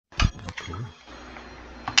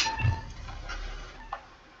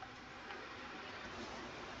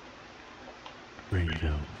Bring it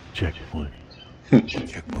out. Checkpoint.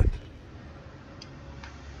 Checkpoint.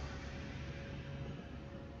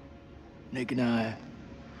 Nick and I,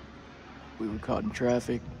 we were caught in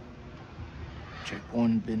traffic.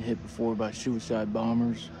 Checkpoint had been hit before by suicide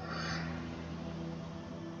bombers.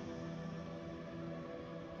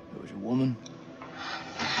 There was a woman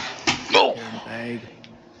carrying a bag.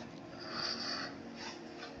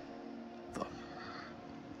 Fuck.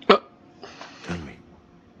 Tell me.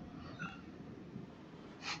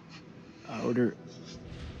 I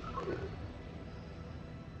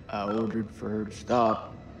ordered for her to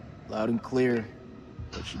stop, loud and clear,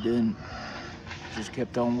 but she didn't. She just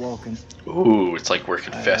kept on walking. Ooh, it's like we're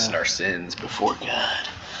confessing our sins before God.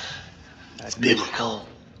 It's biblical.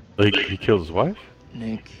 Like, he killed his wife?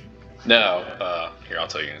 Nick, No, here, I'll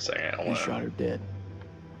tell you in a second. I don't he want shot her dead.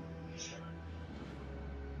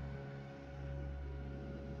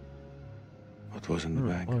 What was in the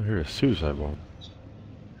bag? Oh, I hear a suicide bomb.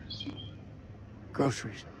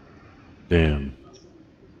 Groceries. Damn.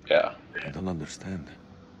 Yeah. I don't understand.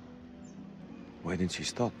 Why didn't she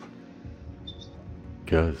stop?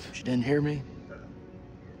 Because. She didn't hear me.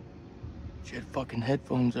 She had fucking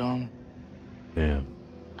headphones on. Damn.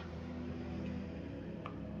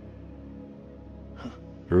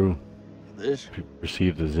 True. This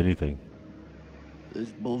Perceived as anything.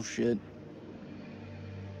 bullshit.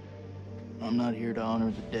 I'm not here to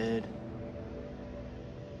honor the dead.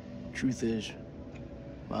 Truth is,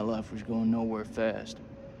 my life was going nowhere fast.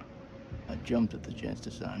 I jumped at the chance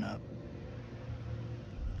to sign up.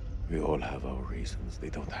 We all have our reasons. They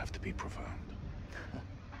don't have to be profound.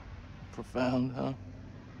 Profound, huh?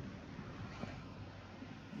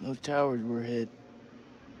 When those towers were hit,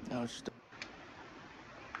 I was stuck.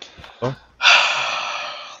 Oh.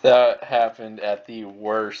 That happened at the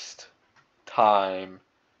worst time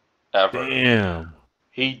ever. Damn.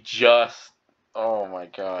 He just... Oh my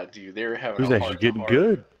god, dude. They were having He was a actually heart getting to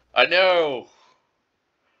good. heart. I know!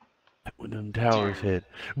 When them towers hit.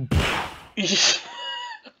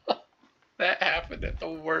 That happened at the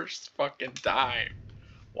worst fucking time.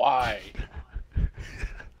 Why?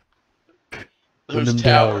 When Those them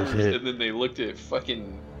towers, towers hit. and then they looked at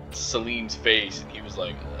fucking Salim's face, and he was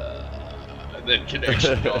like, and then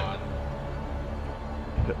connection gone.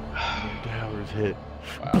 When them towers hit.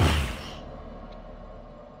 Wow.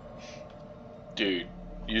 Dude,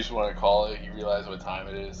 you just want to call it, you realize what time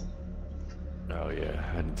it is? Oh yeah,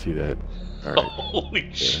 I didn't see that. All right.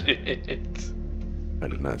 Holy shit. I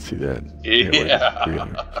did not see that. Yeah.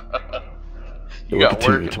 You got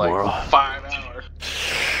work in tomorrow. like 5 hours.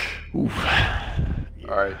 Oof.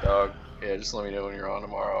 Alright, dog. Yeah, just let me know when you're on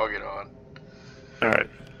tomorrow. I'll get on. All right.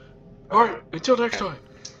 Alright, until next time.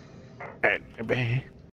 All right. Bye.